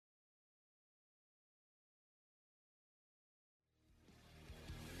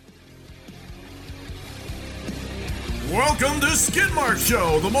Welcome to Skidmarks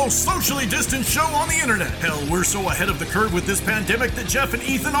Show, the most socially distant show on the internet. Hell, we're so ahead of the curve with this pandemic that Jeff and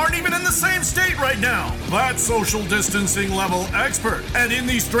Ethan aren't even in the same state right now. That's social distancing level expert. And in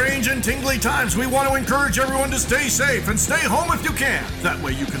these strange and tingly times, we want to encourage everyone to stay safe and stay home if you can. That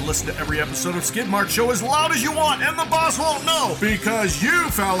way you can listen to every episode of Skidmarks Show as loud as you want, and the boss won't know, because you,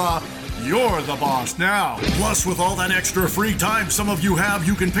 fella, you're the boss now. Plus, with all that extra free time some of you have,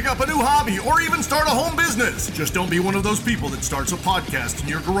 you can pick up a new hobby or even start a home business. Just don't be one of those people that starts a podcast in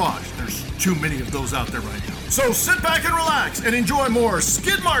your garage. There's too many of those out there right now. So sit back and relax and enjoy more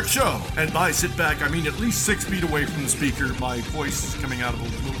Skidmarks Show. And by sit back, I mean at least 6 feet away from the speaker. My voice is coming out of a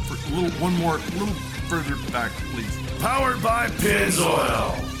little further back, please. Powered by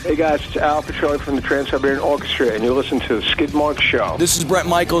Pennzoil. Hey guys, it's Al Petrelli from the Trans-Siberian Orchestra, and you're listening to the Skidmarks Show. This is Brett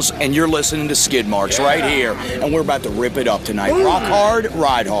Michaels, and you're listening to Skidmarks right here, and we're about to rip it up tonight. Rock hard,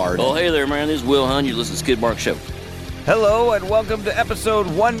 ride hard. Oh, hey there, man. This is Will Hunt. You listen to Skidmarks Show. Hello, and welcome to episode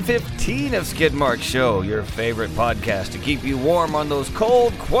 115 of Skidmarks Show, your favorite podcast to keep you warm on those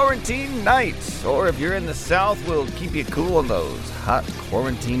cold quarantine nights. Or if you're in the South, we'll keep you cool on those hot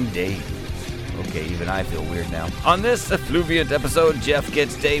quarantine days. Okay, even I feel weird now. On this effluviant episode, Jeff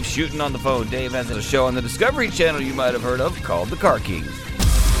gets Dave Shuten on the phone. Dave has a show on the Discovery Channel you might have heard of called The Car Kings.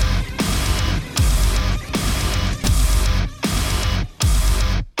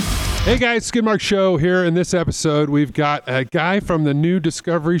 Hey guys, Skidmarks Show here. In this episode, we've got a guy from the new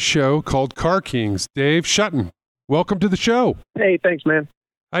Discovery show called Car Kings, Dave Shuten. Welcome to the show. Hey, thanks, man.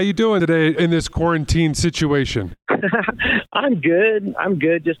 How you doing today in this quarantine situation? I'm good.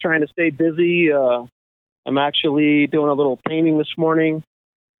 Just trying to stay busy. I'm actually doing a little painting this morning.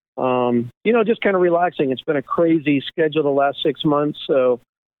 Just kind of relaxing. It's been a crazy schedule the last 6 months. So,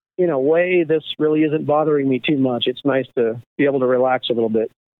 in a way, this really isn't bothering me too much. It's nice to be able to relax a little bit.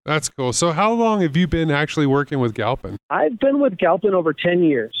 That's cool. So how long have you been actually working with Galpin? I've been with Galpin over 10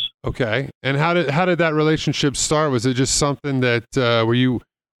 years. Okay. And how did that relationship start? Was it just something that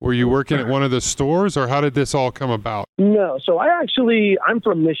were you working at one of the stores, or how did this all come about? No. So I'm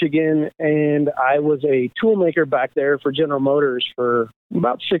from Michigan, and I was a tool maker back there for General Motors for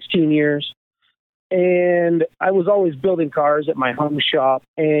about 16 years. And I was always building cars at my home shop,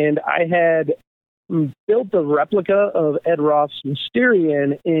 and I had built the replica of Ed Roth's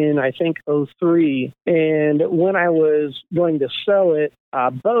Mysterian in, I think, 2003. And when I was going to sell it,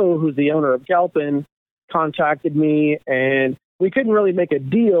 Bo, who's the owner of Galpin, contacted me, and we couldn't really make a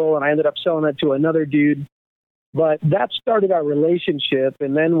deal, and I ended up selling it to another dude. But that started our relationship.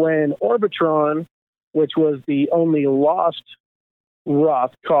 And then when Orbitron, which was the only lost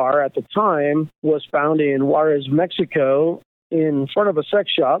Roth car at the time, was found in Juarez, Mexico, in front of a sex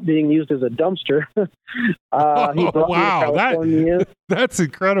shop being used as a dumpster, he brought me to California. That's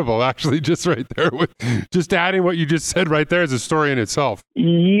incredible, actually, just right there. With just adding what you just said right there is a story in itself.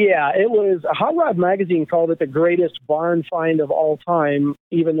 Yeah, it was. Hot Rod Magazine called it the greatest barn find of all time,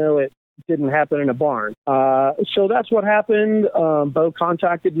 even though it didn't happen in a barn. So that's what happened. Bo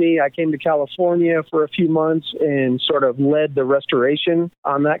contacted me. I came to California for a few months and sort of led the restoration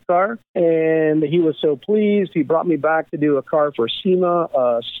on that car. And he was so pleased. He brought me back to do a car for SEMA,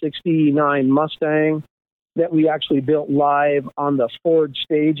 a 69 Mustang that we actually built live on the Ford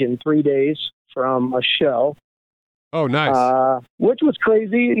stage in 3 days from a shell. Oh, nice. Which was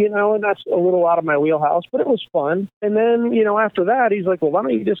crazy, and that's a little out of my wheelhouse, but it was fun. And then, after that, he's like, well, why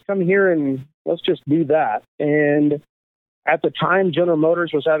don't you just come here and let's just do that? And at the time, General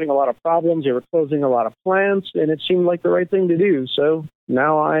Motors was having a lot of problems. They were closing a lot of plants, and it seemed like the right thing to do. So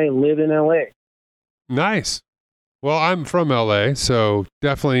now I live in L.A. Nice. Well, I'm from L.A., so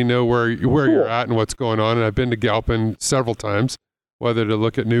definitely know where you're at and what's going on. And I've been to Galpin several times, whether to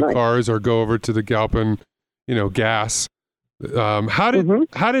look at new cars or go over to the Galpin gas. How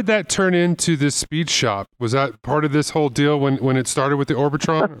did that turn into this speed shop? Was that part of this whole deal when it started with the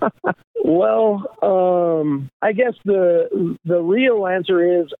Orbitron? Well, I guess the real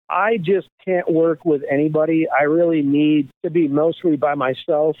answer is I just can't work with anybody. I really need to be mostly by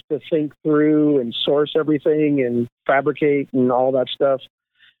myself to think through and source everything and fabricate and all that stuff.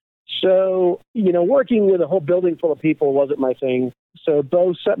 So, working with a whole building full of people wasn't my thing. So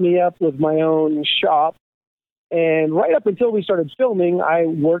Bo set me up with my own shop. And right up until we started filming, I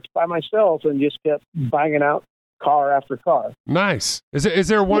worked by myself and just kept banging out car after car. Nice. Is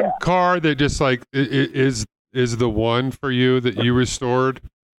there one car that just like is the one for you that you restored?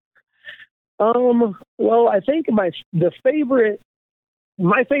 Well, I think my favorite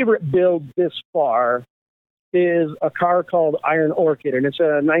build this far is a car called Iron Orchid, and it's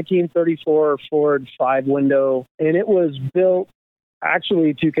a 1934 Ford 5-window, and it was built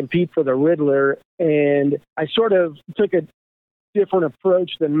actually to compete for the Riddler, and I sort of took a different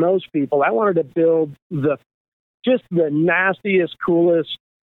approach than most people. I wanted to build just the nastiest, coolest,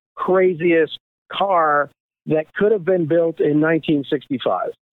 craziest car that could have been built in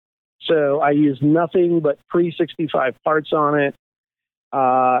 1965. So I used nothing but pre-65 parts on it.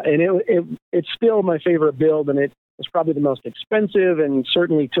 And it's still my favorite build, and it was probably the most expensive and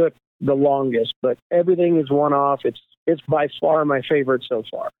certainly took the longest, but everything is one-off. It's by far my favorite so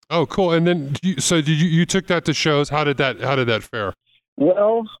far. Oh, cool. And then, you took that to shows. How did that fare?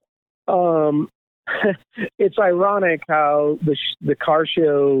 Well, it's ironic how the car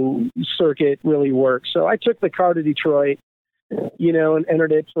show circuit really works. So I took the car to Detroit, and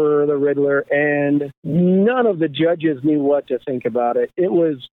entered it for the Riddler, and none of the judges knew what to think about it. It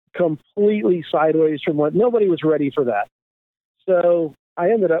was completely sideways from what nobody was ready for that. So I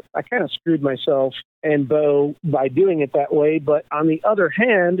kind of screwed myself and Bo by doing it that way. But on the other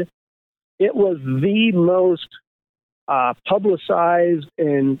hand, it was the most publicized,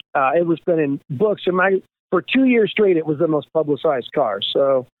 and it was been in books. And for 2 years straight, it was the most publicized car.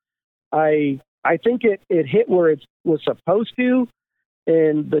 So I think it hit where it was supposed to.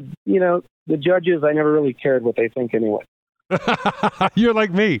 And the judges, I never really cared what they think anyway. You're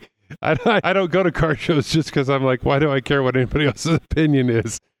like me. I don't go to car shows just because I'm like, why do I care what anybody else's opinion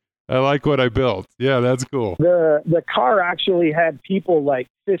is? I like what I built. Yeah, that's cool. The car actually had people like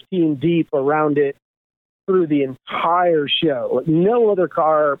 15 deep around it through the entire show. No other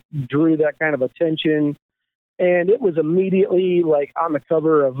car drew that kind of attention. And it was immediately like on the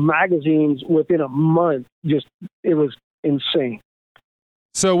cover of magazines within a month. It was insane.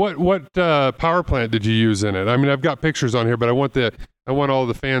 So what power plant did you use in it? I mean, I've got pictures on here, but I want all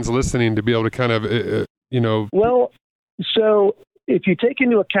the fans listening to be able to kind of, Well, so if you take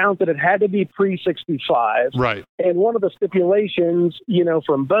into account that it had to be pre-65, right? And one of the stipulations,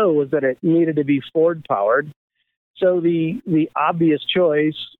 from Bo was that it needed to be Ford powered. So the obvious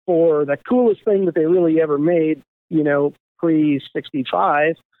choice for the coolest thing that they really ever made,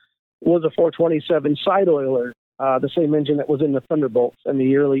 pre-65, was a 427 side oiler. The same engine that was in the Thunderbolts and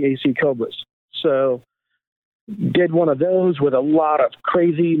the early AC Cobras. So did one of those with a lot of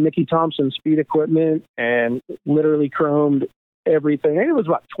crazy Mickey Thompson speed equipment and literally chromed everything. I think it was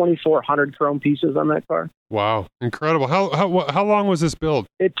about 2,400 chrome pieces on that car. Wow. Incredible. How long was this build?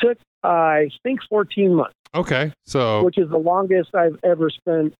 It took, I think, 14 months. Okay. Which is the longest I've ever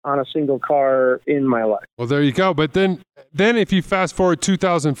spent on a single car in my life. Well, there you go. But then if you fast forward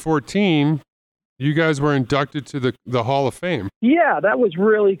 2014, you guys were inducted to the Hall of Fame. Yeah, that was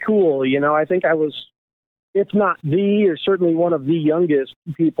really cool. I think I was, if not or certainly one of the youngest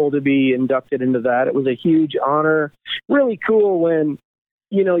people to be inducted into that. It was a huge honor. Really cool when,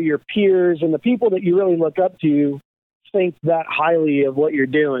 your peers and the people that you really look up to think that highly of what you're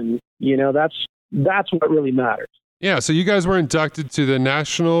doing. That's what really matters. Yeah, so you guys were inducted to the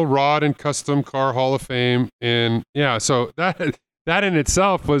National Rod and Custom Car Hall of Fame. And yeah, so that in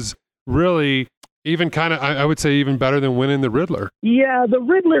itself was really even kind of, I would say, even better than winning the Riddler. Yeah, the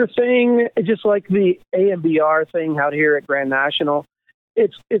Riddler thing, just like the AMBR thing out here at Grand National,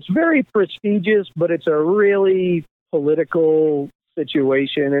 it's very prestigious, but it's a really political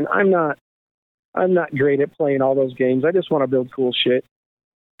situation, and I'm not great at playing all those games. I just want to build cool shit.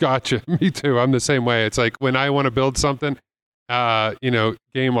 Gotcha. Me too. I'm the same way. It's like when I want to build something,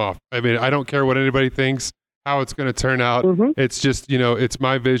 game off. I mean, I don't care what anybody thinks, how it's going to turn out. Mm-hmm. It's just, it's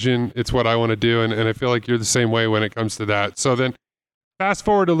my vision. It's what I want to do. And I feel like you're the same way when it comes to that. So then fast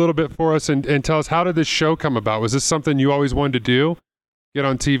forward a little bit for us and tell us, how did this show come about? Was this something you always wanted to do? Get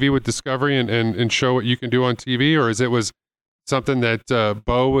on TV with Discovery and show what you can do on TV? Or was something that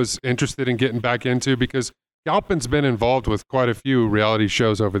Bo was interested in getting back into? Because Galpin's been involved with quite a few reality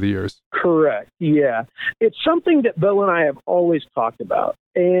shows over the years. Correct. Yeah. It's something that Bo and I have always talked about.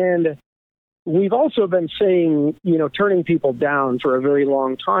 And we've also been saying, turning people down for a very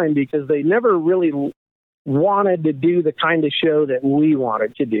long time because they never really wanted to do the kind of show that we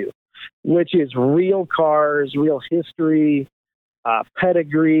wanted to do, which is real cars, real history,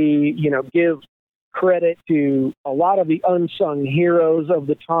 pedigree, give credit to a lot of the unsung heroes of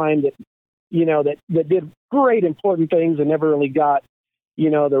the time that, that did great, important things and never really got,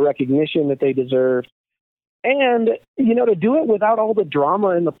 the recognition that they deserved. And, to do it without all the drama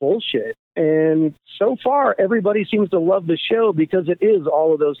and the bullshit. And so far, everybody seems to love the show because it is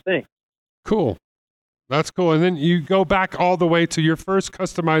all of those things. Cool. That's cool. And then you go back all the way to your first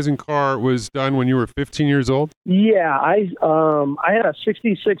customizing car was done when you were 15 years old? Yeah. I had a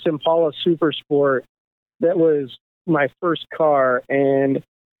 66 Impala Super Sport that was my first car. And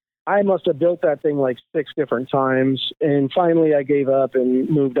I I must have built that thing like 6 different times, and finally I gave up and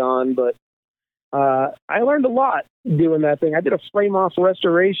moved on. But I learned a lot doing that thing. I did a frame-off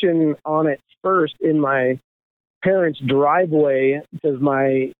restoration on it first in my parents' driveway because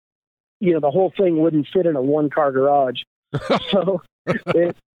the whole thing wouldn't fit in a one-car garage. So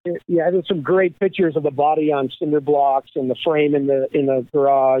I did some great pictures of the body on cinder blocks and the frame in the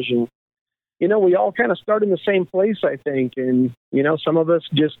garage. And, we all kind of start in the same place, I think. And, some of us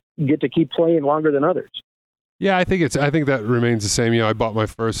just get to keep playing longer than others. Yeah, I think that remains the same. I bought my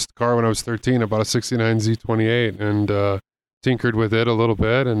first car when I was 13. I bought a 69 Z28 and tinkered with it a little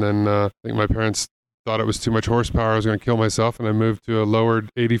bit. And then I think my parents thought it was too much horsepower. I was going to kill myself. And I moved to a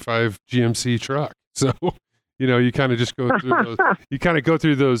lowered 85 GMC truck. So, you kind of just go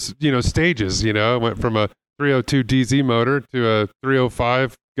through those, stages, I went from a 302 DZ motor to a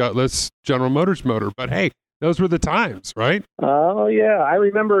 305 gutless General Motors motor. But hey, those were the times, right? Oh, yeah. I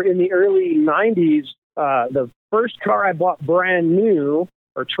remember in the early 90s, the first car I bought brand new,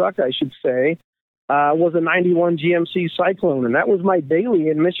 or truck, I should say, was a 91 GMC Cyclone. And that was my daily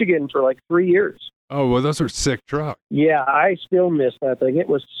in Michigan for like 3 years. Oh, well, those are sick trucks. Yeah, I still miss that thing. It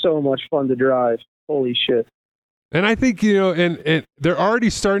was so much fun to drive. Holy shit. And I think, and they're already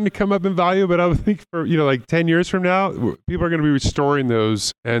starting to come up in value, but I would think for, like 10 years from now, people are going to be restoring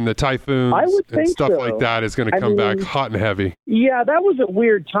those, and the Typhoons and stuff like that is going to come back hot and heavy. Yeah, that was a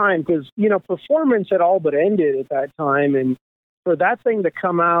weird time because, performance had all but ended at that time. And for that thing to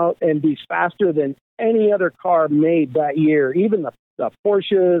come out and be faster than any other car made that year, even the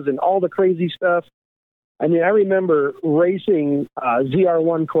Porsches and all the crazy stuff. I mean, I remember racing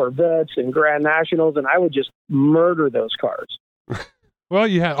ZR1 Corvettes and Grand Nationals, and I would just murder those cars. Well,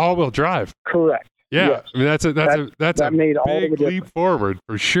 you had all-wheel drive. Correct. Yeah, yes. I mean that's a big leap forward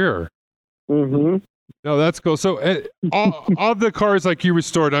for sure. Mm-hmm. No, that's cool. So, all the cars like you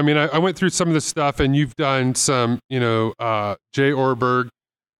restored. I mean, I went through some of the stuff, and you've done some, Jay Ohrberg,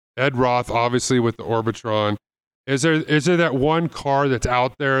 Ed Roth, obviously with the Orbitron. Is there that one car that's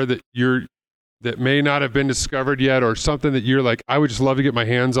out there that may not have been discovered yet, or something that you're like, I would just love to get my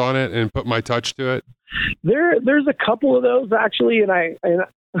hands on it and put my touch to it? There's a couple of those actually, and I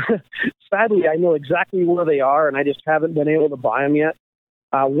sadly I know exactly where they are, and I just haven't been able to buy them yet.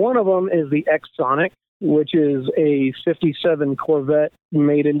 One of them is the X-Sonic, which is a 57 Corvette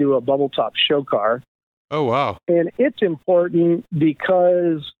made into a bubble top show car. Oh wow! And it's important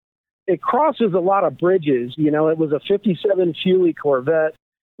because it crosses a lot of bridges. It was a 57 Fuelie Corvette,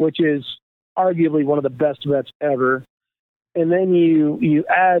 which is arguably one of the best vets ever. And then you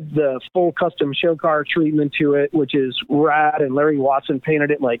add the full custom show car treatment to it, which is rad. And Larry Watson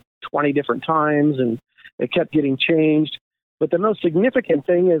painted it like 20 different times, and it kept getting changed. But the most significant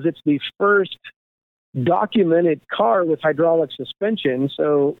thing is it's the first documented car with hydraulic suspension.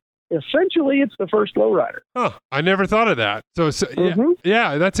 So essentially, it's the first lowrider. Oh, I never thought of that. So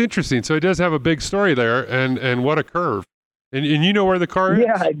yeah, that's interesting. So it does have a big story there, and what a curve. And you know where the car is?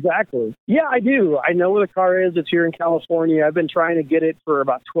 Yeah, exactly. Yeah, I do. I know where the car is. It's here in California. I've been trying to get it for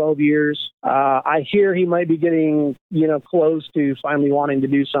about 12 years. I hear he might be getting, close to finally wanting to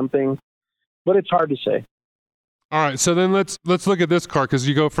do something, but it's hard to say. All right, so then let's look at this car, because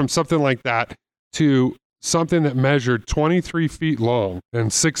you go from something like that to something that measured 23 feet long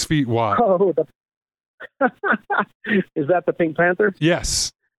and 6 feet wide. Oh, is that the Pink Panther?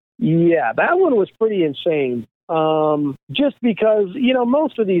 Yes. Yeah, that one was pretty insane. Just because,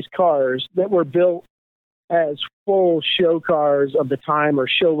 most of these cars that were built as full show cars of the time, or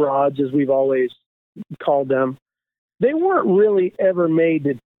show rods, as we've always called them, they weren't really ever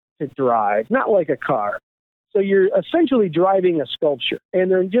made to drive, not like a car. So you're essentially driving a sculpture,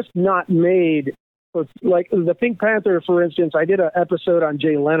 and they're just not made for, like the Pink Panther, for instance. I did an episode on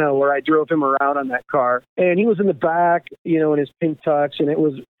Jay Leno where I drove him around on that car, and he was in the back, in his pink tux, and it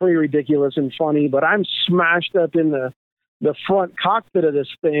was pretty ridiculous and funny, but I'm smashed up in the front cockpit of this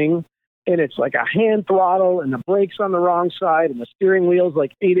thing, and it's like a hand throttle, and the brakes on the wrong side, and the steering wheel's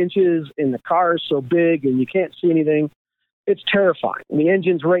like 8 inches, and the car is so big, and you can't see anything. It's terrifying. And the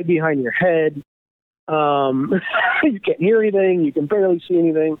engine's right behind your head. You can't hear anything. You can barely see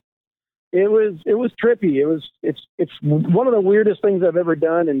anything. It was trippy. It's one of the weirdest things I've ever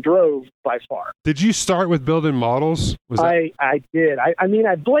done and drove by far. Did you start with building models? I did. I mean,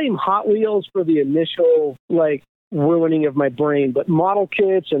 I blame Hot Wheels for the initial ruining of my brain, but model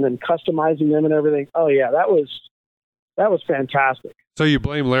kits and then customizing them and everything. Oh yeah, that was fantastic. So you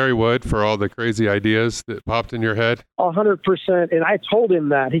blame Larry Wood for all the crazy ideas that popped in your head? 100%. And I told him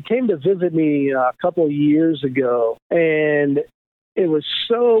that. He came to visit me a couple of years ago, and it was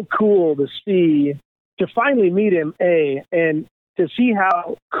so cool to finally meet him, and to see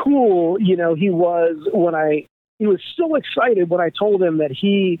how cool, he was he was so excited when I told him that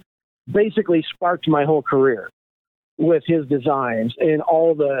he basically sparked my whole career with his designs and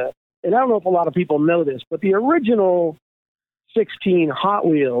and I don't know if a lot of people know this, but the original 16 Hot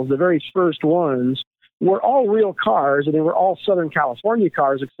Wheels, the very first ones, were all real cars, and they were all Southern California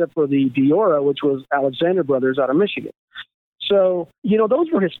cars, except for the Diora, which was Alexander Brothers out of Michigan. So,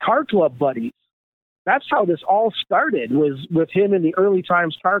 those were his car club buddies. That's how this all started, was with him in the early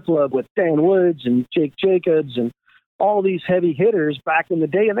times car club with Dan Woods and Jake Jacobs and all these heavy hitters back in the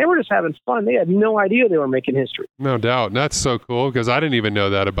day, and they were just having fun. They had no idea they were making history. No doubt. And that's so cool, because I didn't even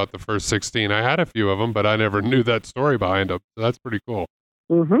know that about the first 16. I had a few of them, but I never knew that story behind them. So that's pretty cool.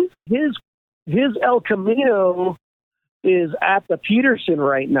 Mm-hmm. His El Camino is at the Peterson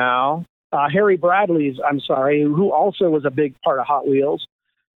right now. Harry Bradley's, who also was a big part of Hot Wheels.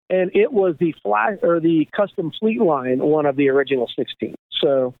 And it was the custom fleet line, one of the original 16.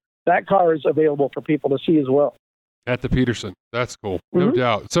 So that car is available for people to see as well. At the Peterson. That's cool. No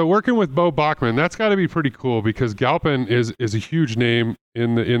doubt. So working with Bo Bachman, that's got to be pretty cool, because Galpin is a huge name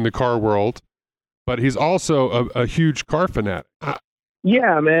in the car world, but he's also a huge car fanatic.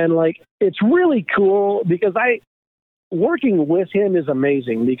 Yeah, man. It's really cool because working with him is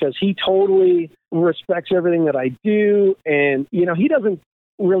amazing, because he totally respects everything that I do. And, he doesn't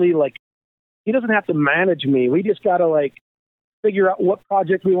really he doesn't have to manage me. We just got to figure out what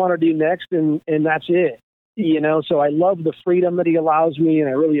project we want to do next. And that's it. So I love the freedom that he allows me, and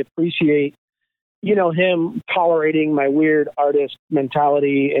I really appreciate, him tolerating my weird artist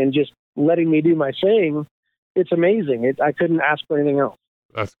mentality and just letting me do my thing. It's amazing. I couldn't ask for anything else.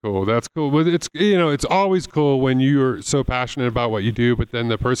 That's cool. That's cool. But it's always cool when you're so passionate about what you do, but then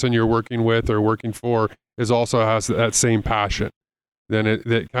the person you're working with or working for also has that same passion. Then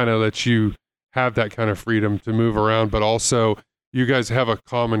that kind of lets you have that kind of freedom to move around, but also you guys have a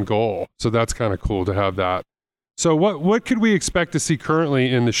common goal. So that's kind of cool to have that. So what could we expect to see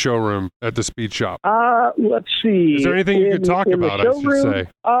currently in the showroom at the Speed Shop? Let's see. Is there anything you could talk about, I should say?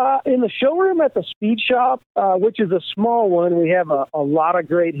 In the showroom at the Speed Shop, which is a small one, we have a lot of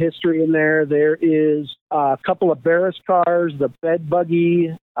great history in there. There is a couple of Barris cars, the bed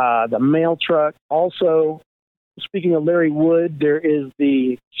buggy, the mail truck. Also, speaking of Larry Wood, there is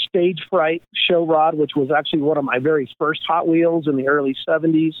the Stage Fright show rod, which was actually one of my very first Hot Wheels in the early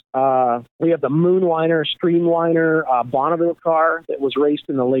 70s. We have the Moonliner, Streamliner, Bonneville car that was raced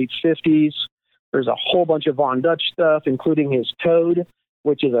in the late 50s. There's a whole bunch of Von Dutch stuff, including his Toad,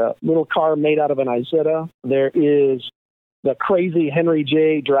 which is a little car made out of an Isetta. There is the crazy Henry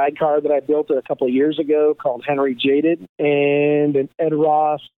J drag car that I built a couple of years ago called Henry Jaded, and an Ed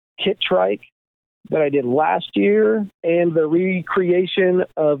Roth kit trike that I did last year, and the recreation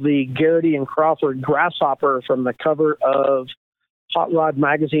of the Garrity and Crawford Grasshopper from the cover of Hot Rod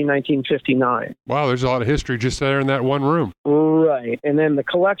Magazine 1959. Wow, there's a lot of history just there in that one room. Right. And then the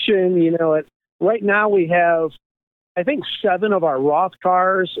collection, right now we have, I think, 7 of our Roth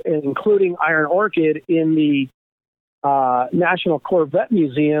cars, including Iron Orchid, in the National Corvette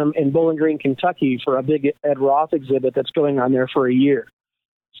Museum in Bowling Green, Kentucky, for a big Ed Roth exhibit that's going on there for a year.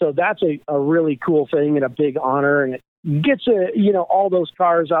 So that's a really cool thing and a big honor, and it gets all those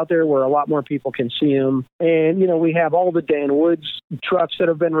cars out there where a lot more people can see them. And we have all the Dan Woods trucks that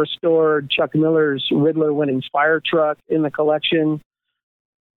have been restored, Chuck Miller's Riddler winning fire truck in the collection,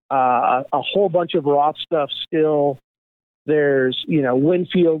 a whole bunch of Roth stuff still. There's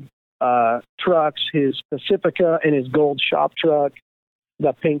Winfield trucks, his Pacifica and his gold shop truck,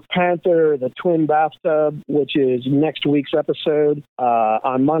 the Pink Panther, the Twin Bathtub, which is next week's episode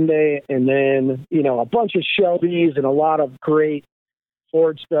on Monday, and then, a bunch of Shelbys and a lot of great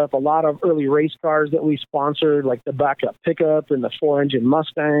Ford stuff, a lot of early race cars that we sponsored, like the backup pickup and the 4-engine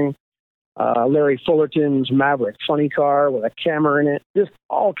Mustang, Larry Fullerton's Maverick funny car with a camera in it, just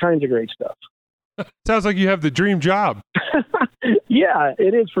all kinds of great stuff. Sounds like you have the dream job. Yeah,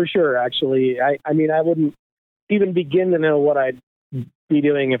 it is for sure, actually. I mean, I wouldn't even begin to know what I'd be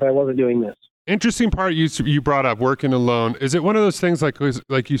doing if I wasn't doing this. Interesting part you brought up, working alone. Is it one of those things like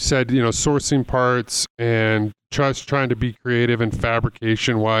you said, sourcing parts and just trying to be creative and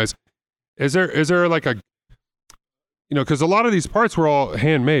fabrication wise? Is there like a, because a lot of these parts were all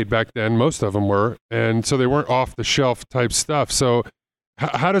handmade back then, most of them were, and so they weren't off the shelf type stuff. So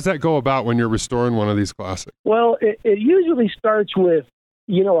how does that go about when you're restoring one of these classics? Well, it usually starts with,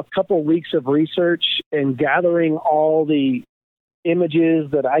 a couple weeks of research and gathering all the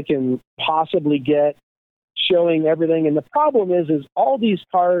images that I can possibly get, showing everything. And the problem is all these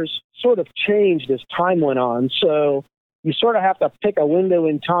cars sort of changed as time went on. So you sort of have to pick a window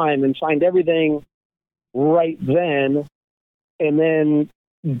in time and find everything right then and then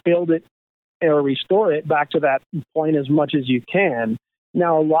build it or restore it back to that point as much as you can.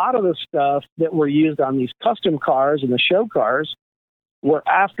 Now, a lot of the stuff that were used on these custom cars and the show cars were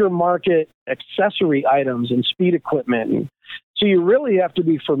aftermarket accessory items and speed equipment. And so you really have to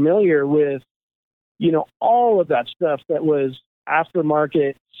be familiar with, all of that stuff that was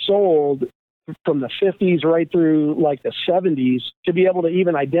aftermarket sold from the 50s right through like the 70s to be able to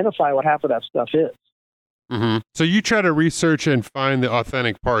even identify what half of that stuff is. Mm-hmm. So you try to research and find the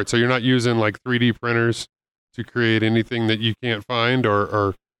authentic parts. So you're not using like 3D printers to create anything that you can't find,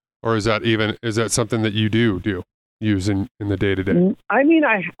 or is that something that you do use in the day-to-day? I mean,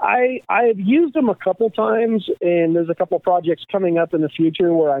 I've used them a couple times, and there's a couple projects coming up in the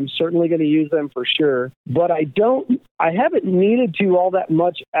future where I'm certainly going to use them for sure. But I haven't needed to all that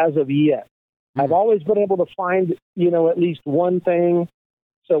much as of yet. I've always been able to find, at least one thing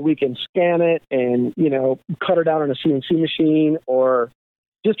so we can scan it and, cut it out on a CNC machine or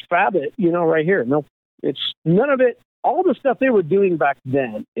just fab it, right here. No, it's none of it. All the stuff they were doing back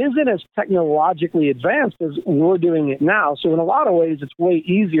then isn't as technologically advanced as we're doing it now. So in a lot of ways, it's way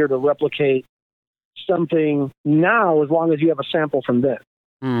easier to replicate something now as long as you have a sample from then.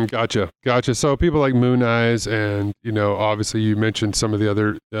 Gotcha. So people like Moon Eyes and, obviously you mentioned some of the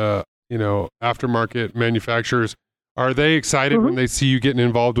other, aftermarket manufacturers. Are they excited when they see you getting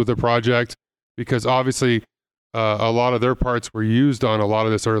involved with a project? Because obviously a lot of their parts were used on a lot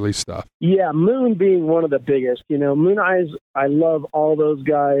of this early stuff. Yeah, Moon being one of the biggest. Moon Eyes, I love all those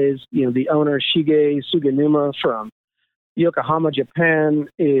guys. The owner, Shige Suganuma from Yokohama, Japan,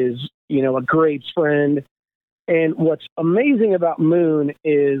 is, a great friend. And what's amazing about Moon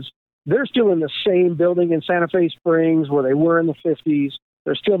is they're still in the same building in Santa Fe Springs where they were in the 50s.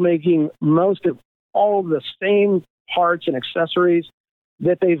 They're still making most of all the same parts and accessories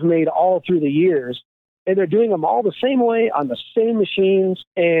that they've made all through the years. And they're doing them all the same way on the same machines.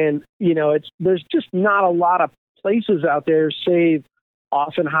 And, there's just not a lot of places out there, save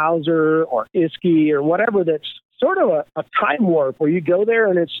Offenhauser or Isky or whatever, that's sort of a time warp where you go there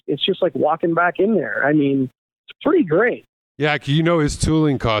and it's just like walking back in there. I mean, it's pretty great. Yeah, his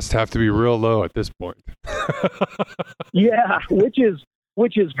tooling costs have to be real low at this point. Yeah, which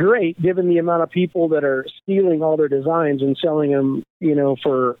is great given the amount of people that are stealing all their designs and selling them,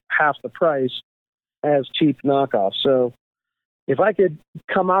 for half the price as cheap knockoffs. So if I could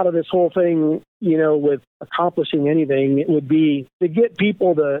come out of this whole thing, with accomplishing anything, it would be to get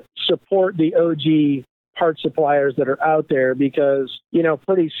people to support the OG part suppliers that are out there, because,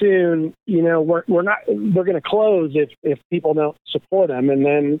 pretty soon, they're going to close if people don't support them. And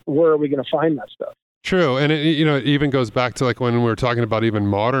then where are we going to find that stuff? True. And it even goes back to like when we were talking about even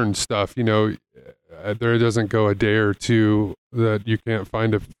modern stuff, there doesn't go a day or two that you can't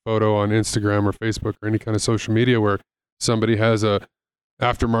find a photo on Instagram or Facebook or any kind of social media where somebody has a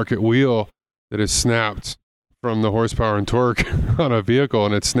aftermarket wheel that is snapped from the horsepower and torque on a vehicle,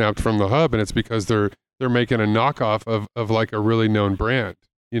 and it's snapped from the hub, and it's because they're making a knockoff of like a really known brand.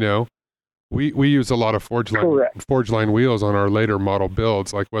 We use a lot of forge line wheels on our later model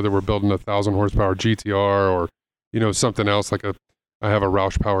builds, like whether we're building a 1,000 horsepower GTR or, something else like I have a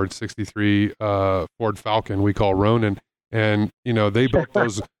Roush powered 63 Ford Falcon we call Ronin. And, they built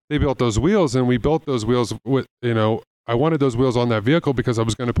those wheels, and we built those wheels with, I wanted those wheels on that vehicle because I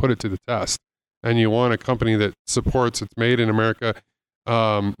was going to put it to the test. And you want a company that supports it's made in America.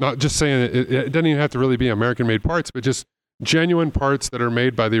 Not just saying it doesn't even have to really be American made parts, but just genuine parts that are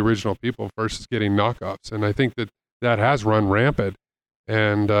made by the original people versus getting knockoffs. And I think that has run rampant.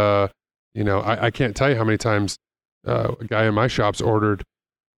 And, I can't tell you how many times a guy in my shop's ordered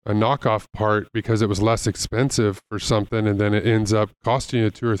a knockoff part because it was less expensive for something, and then it ends up costing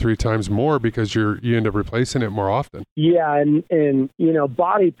you 2 or 3 times more because you end up replacing it more often. Yeah, and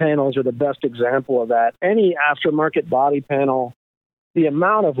body panels are the best example of that. Any aftermarket body panel, the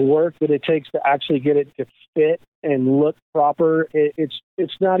amount of work that it takes to actually get it to fit and look proper, it's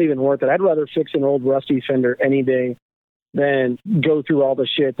not even worth it. I'd rather fix an old rusty fender any day than go through all the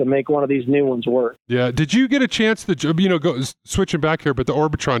shit to make one of these new ones work. Yeah. Did you get a chance to, go switching back here, but the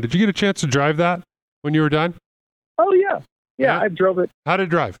Orbitron, did you get a chance to drive that when you were done? Oh, yeah. Yeah, I drove it. How did it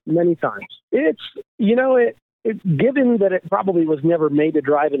drive? Many times. It's, given that it probably was never made to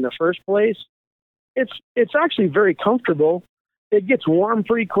drive in the first place, it's actually very comfortable. It gets warm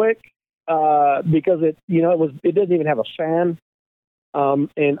pretty quick because it doesn't even have a fan.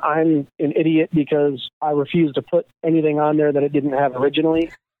 And I'm an idiot because I refuse to put anything on there that it didn't have originally.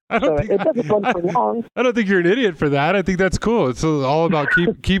 It doesn't run for long. I don't think you're an idiot for that. I think that's cool. It's all about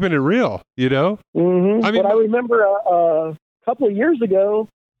keeping it real, Mm-hmm. I remember a couple of years ago,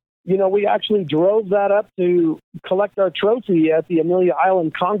 we actually drove that up to collect our trophy at the Amelia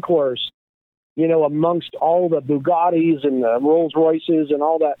Island Concourse, amongst all the Bugattis and the Rolls Royces and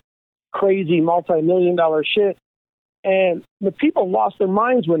all that crazy multi-million-dollar shit. And the people lost their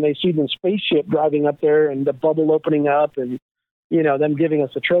minds when they see the spaceship driving up there and the bubble opening up and, them giving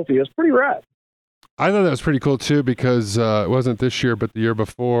us a trophy. It was pretty rad. I thought that was pretty cool too, because it wasn't this year, but the year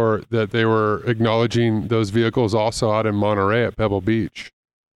before, that they were acknowledging those vehicles also out in Monterey at Pebble Beach.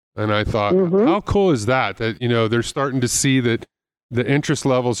 And I thought, how cool is that? That, they're starting to see that the interest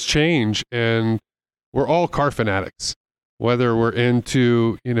levels change, and we're all car fanatics, whether we're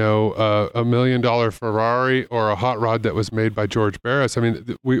into, a $1 million Ferrari or a hot rod that was made by George Barris. I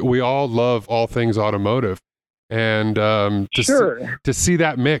mean, we all love all things automotive. And to see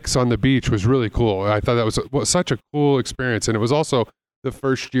that mix on the beach was really cool. I thought that was such a cool experience. And it was also the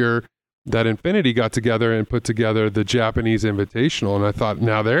first year that Infiniti got together and put together the Japanese Invitational. And I thought,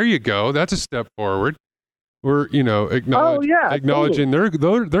 now there you go. That's a step forward. We're, acknowledging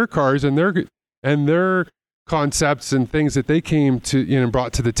their cars and their concepts and things that they came to,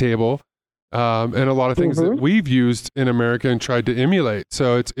 brought to the table. And a lot of things that we've used in America and tried to emulate.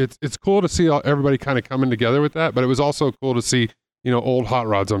 So it's cool to see everybody kind of coming together with that. But it was also cool to see, old hot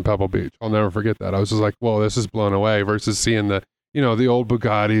rods on Pebble Beach. I'll never forget that. I was just like, whoa, this is blown away, versus seeing the old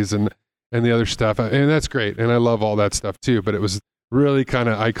Bugattis and the other stuff. And that's great. And I love all that stuff too. But it was really kind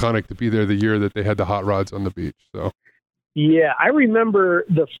of iconic to be there the year that they had the hot rods on the beach. So. Yeah, I remember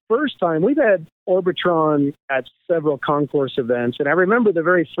the first time we've had Orbitron at several concourse events, and I remember the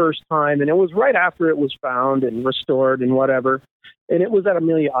very first time, and it was right after it was found and restored and whatever, and it was at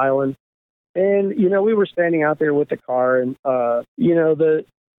Amelia Island, and we were standing out there with the car, and the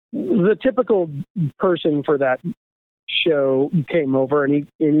typical person for that show came over, and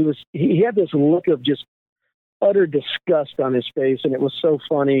he had this look of just utter disgust on his face, and it was so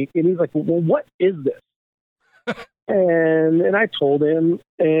funny, and he's like, well, what is this? And I told him,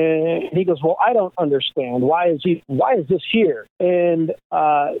 and he goes, well, I don't understand. Why is this here? And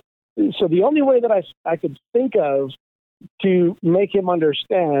so the only way that I could think of to make him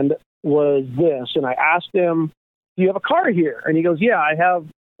understand was this. And I asked him, do you have a car here? And he goes, yeah, I have.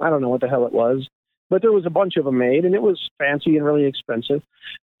 I don't know what the hell it was, but there was a bunch of them made, and it was fancy and really expensive.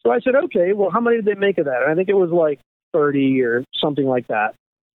 So I said, okay, well, how many did they make of that? And I think it was like 30 or something like that.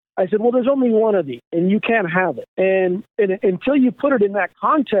 I said, well, there's only one of these, and you can't have it. And until you put it in that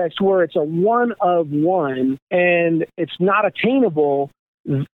context where it's a one of one and it's not attainable,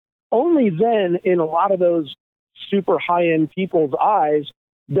 only then in a lot of those super high-end people's eyes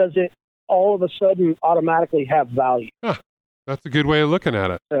does it all of a sudden automatically have value. Huh. That's a good way of looking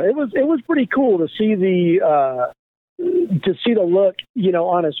at it. It was pretty cool to see the look,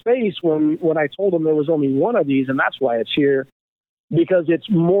 on his face when I told him there was only one of these, and that's why it's here. Because it's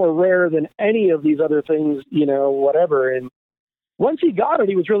more rare than any of these other things, whatever. And once he got it,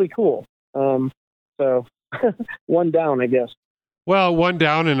 he was really cool. So one down, I guess. Well, one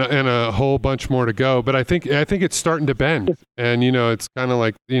down and a whole bunch more to go. But I think it's starting to bend. And, it's kind of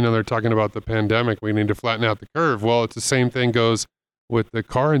like, they're talking about the pandemic. We need to flatten out the curve. Well, it's the same thing goes with the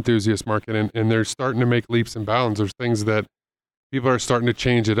car enthusiast market. And they're starting to make leaps and bounds. There's things that people are starting to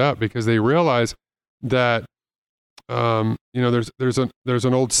change it up because they realize that, there's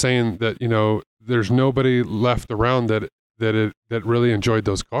an old saying that, there's nobody left around that really enjoyed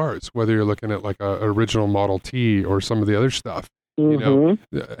those cars, whether you're looking at like a original Model T or some of the other stuff.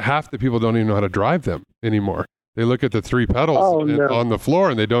 Half the people don't even know how to drive them anymore. They look at the three pedals on the floor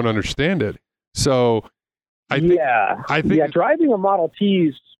and they don't understand it. So I think driving a Model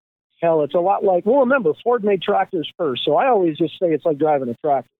T's, hell, it's a lot like, well, remember, Ford made tractors first. So I always just say it's like driving a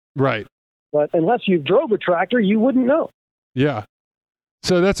tractor. Right. But unless you drove a tractor, you wouldn't know. Yeah.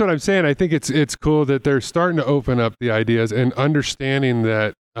 So that's what I'm saying. I think it's cool that they're starting to open up the ideas and understanding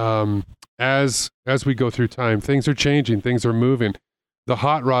that as we go through time, things are changing, things are moving. The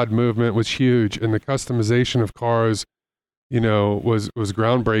hot rod movement was huge, and the customization of cars, was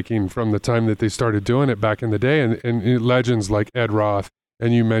groundbreaking from the time that they started doing it back in the day. And legends like Ed Roth,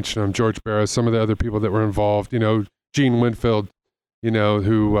 and you mentioned him, George Barris, some of the other people that were involved, Gene Winfield,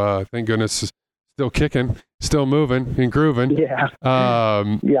 who, thank goodness, is still kicking, still moving and grooving. Yeah.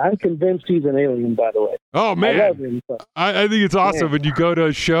 I'm convinced he's an alien, by the way. Oh, man. I love him. I think it's awesome when you go to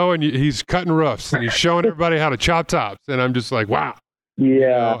a show and he's cutting roofs and he's showing everybody how to chop tops. And I'm just like, wow.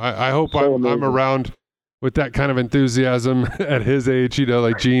 Yeah. I hope I'm around with that kind of enthusiasm at his age,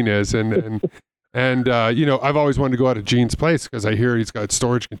 like Gene is. And I've always wanted to go out to Gene's place because I hear he's got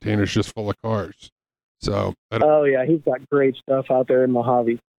storage containers just full of cars. So. He's got great stuff out there in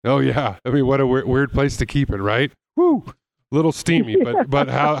Mojave. Oh yeah, I mean, what a weird place to keep it, right? Woo. little steamy, but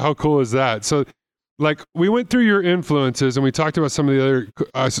how cool is that? So, like, we went through your influences and we talked about some of the other,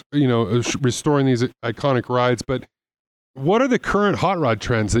 restoring these iconic rides, but what are the current hot rod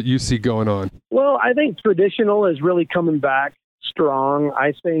trends that you see going on? Well, I think traditional is really coming back strong.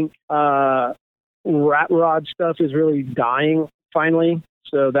 I think rat rod stuff is really dying finally,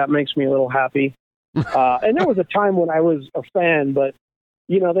 so that makes me a little happy. And there was a time when I was a fan, but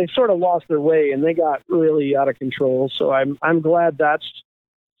they sort of lost their way and they got really out of control. So I'm glad that's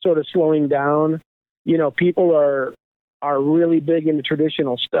sort of slowing down. People are really big into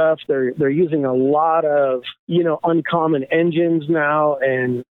traditional stuff. They're using a lot of, uncommon engines now.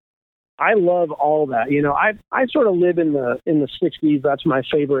 And I love all that. I sort of live in the 60s. That's my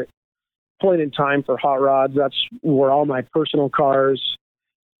favorite point in time for hot rods. That's where all my personal cars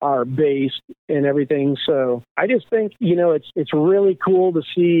are based and everything. So I just think, it's really cool to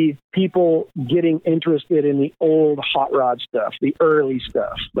see people getting interested in the old hot rod stuff, the early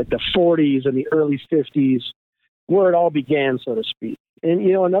stuff, like the 40s and the early 50s, where it all began, so to speak. And,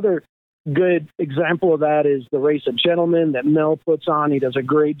 another good example of that is the Race of Gentlemen that Mel puts on. He does a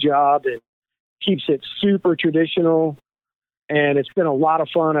great job and keeps it super traditional. And it's been a lot of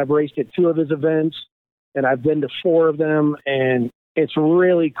fun. I've raced at 2 of his events and I've been to 4 of them. And it's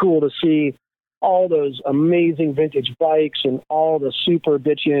really cool to see all those amazing vintage bikes and all the super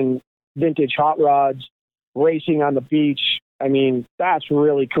bitchin' vintage hot rods racing on the beach. I mean, that's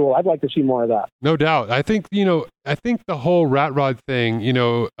really cool. I'd like to see more of that. No doubt. I think the whole rat rod thing,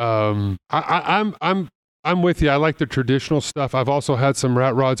 I'm with you. I like the traditional stuff. I've also had some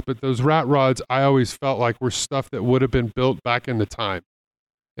rat rods, but those rat rods I always felt like were stuff that would have been built back in the time.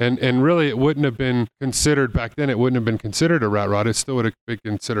 And really, it wouldn't have been considered back then. It wouldn't have been considered a rat rod. It still would have been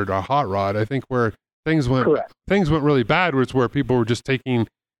considered a hot rod. I think where things went really bad was where people were just taking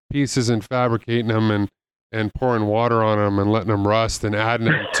pieces and fabricating them and pouring water on them and letting them rust and adding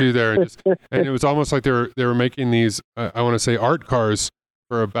them to there. And it was almost like they were making these, I want to say art cars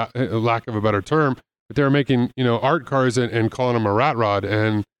for lack of a better term, but they were making, art cars and calling them a rat rod.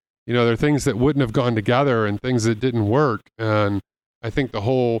 And, they're things that wouldn't have gone together and things that didn't work. And I think the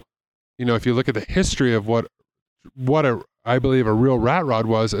whole, if you look at the history of what I believe a real rat rod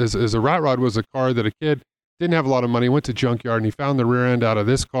was, is a rat rod was a car that a kid didn't have a lot of money, went to junkyard and he found the rear end out of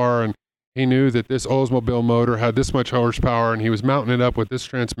this car and he knew that this Oldsmobile motor had this much horsepower and he was mounting it up with this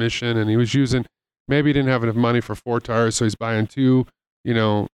transmission and he was using, maybe he didn't have enough money for 4 tires, so he's buying 2,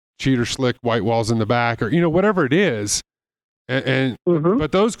 cheater slick white walls in the back or, whatever it is.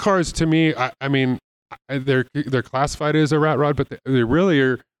 But those cars to me, I mean, they're classified as a rat rod, but they really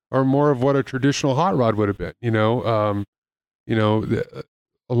are more of what a traditional hot rod would have been. A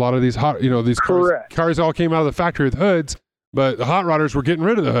lot of these these cars all came out of the factory with hoods, but the hot rodders were getting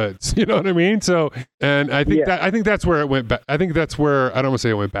rid of the hoods. You know what I mean? So, and I think that's where it went bad. I think that's where I don't want to say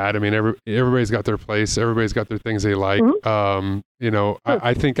it went bad. I mean, everybody's got their place. Everybody's got their things they like.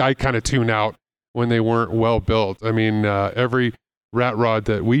 I think I kind of tune out when they weren't well built. I mean, every rat rod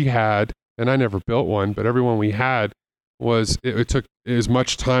that we had. And I never built one, but every one we had it took as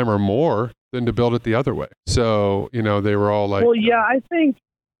much time or more than to build it the other way. So, they were all like, well, yeah, I think,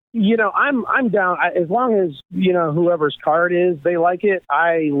 I'm down as long as, whoever's car it is, they like it.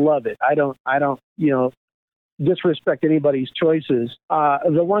 I love it. I don't, disrespect anybody's choices.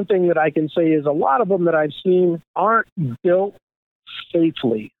 The one thing that I can say is a lot of them that I've seen aren't built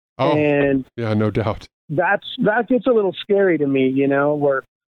safely. Oh, and yeah, no doubt. That gets a little scary to me, where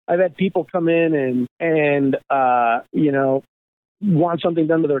I've had people come in and want something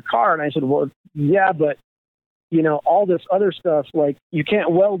done to their car. And I said, well, yeah, but, all this other stuff, like you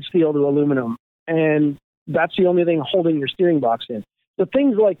can't weld steel to aluminum. And that's the only thing holding your steering box in. So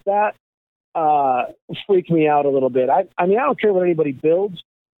things like that freak me out a little bit. I mean, I don't care what anybody builds,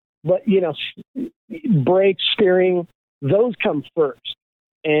 but, brakes, steering, those come first.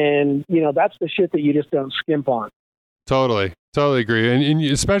 And, that's the shit that you just don't skimp on. Totally agree. And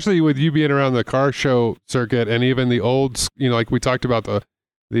especially with you being around the car show circuit and even the old, like we talked about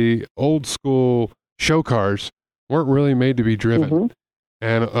the old school show cars weren't really made to be driven. Mm-hmm.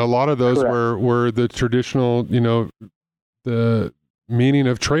 And a lot of those were the traditional, the meaning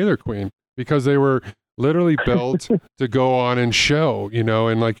of trailer queen, because they were literally built to go on and show,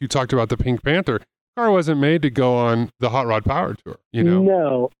 and like you talked about the Pink Panther, car wasn't made to go on the Hot Rod Power Tour,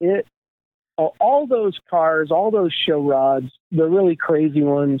 No, all those cars, all those show rods, the really crazy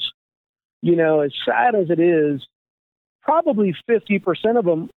ones, as sad as it is, probably 50% of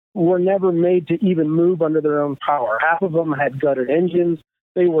them were never made to even move under their own power. Half of them had gutted engines.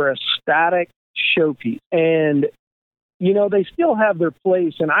 They were a static showpiece. And, they still have their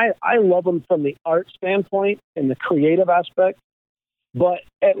place, and I love them from the art standpoint and the creative aspect. But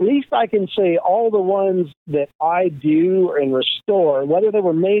at least I can say all the ones that I do and restore, whether they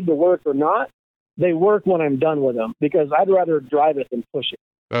were made to work or not, they work when I'm done with them, because I'd rather drive it than push it.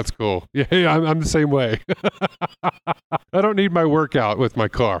 That's cool. Yeah, I'm the same way. I don't need my workout with my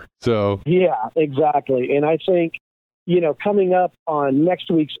car. So yeah, exactly. And I think, coming up on next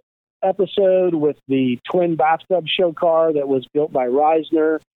week's episode with the twin bathtub show car that was built by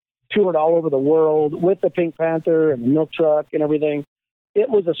Reisner, toured all over the world with the Pink Panther and the milk truck and everything. It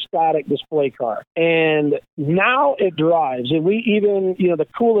was a static display car. And now it drives. And we even, the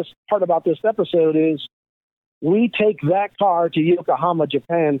coolest part about this episode is we take that car to Yokohama,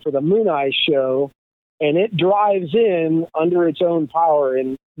 Japan for the Moon Eye show, and it drives in under its own power,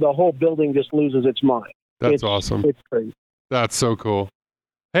 and the whole building just loses its mind. That's awesome. It's crazy. That's so cool.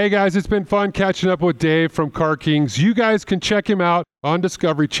 Hey guys, it's been fun catching up with Dave from Car Kings. You guys can check him out on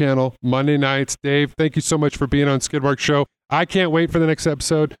Discovery Channel Monday nights. Dave, thank you so much for being on Skidmarks Show. I can't wait for the next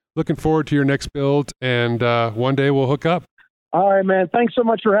episode. Looking forward to your next build, and one day we'll hook up. All right, man. Thanks so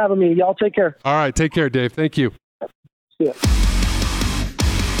much for having me. Y'all take care. All right, take care, Dave. Thank you. See ya.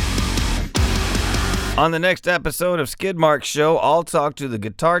 On the next episode of Skidmarks Show, I'll talk to the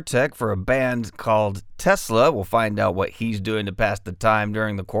guitar tech for a band called Tesla. We'll find out what he's doing to pass the time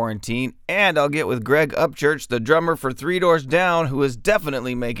during the quarantine. And I'll get with Greg Upchurch, the drummer for Three Doors Down, who is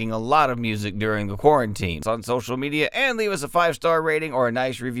definitely making a lot of music during the quarantine. It's on social media, and leave us a 5-star rating or a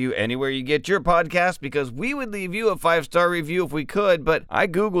nice review anywhere you get your podcast, because we would leave you a 5-star review if we could, but I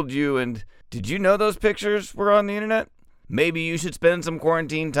Googled you, and did you know those pictures were on the internet? Maybe you should spend some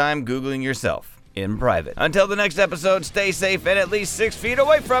quarantine time Googling yourself in private. Until the next episode, stay safe and at least 6 feet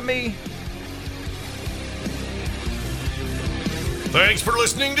away from me. Thanks for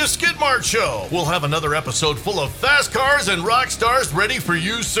listening to Skidmarks Show. We'll have another episode full of fast cars and rock stars ready for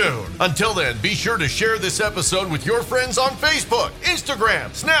you soon. Until then, be sure to share this episode with your friends on Facebook, Instagram,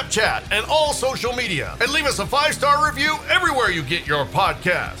 Snapchat, and all social media. And leave us a 5-star review everywhere you get your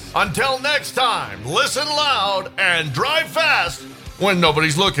podcasts. Until next time, listen loud and drive fast when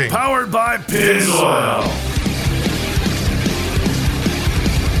nobody's looking. Powered by Pennzoil.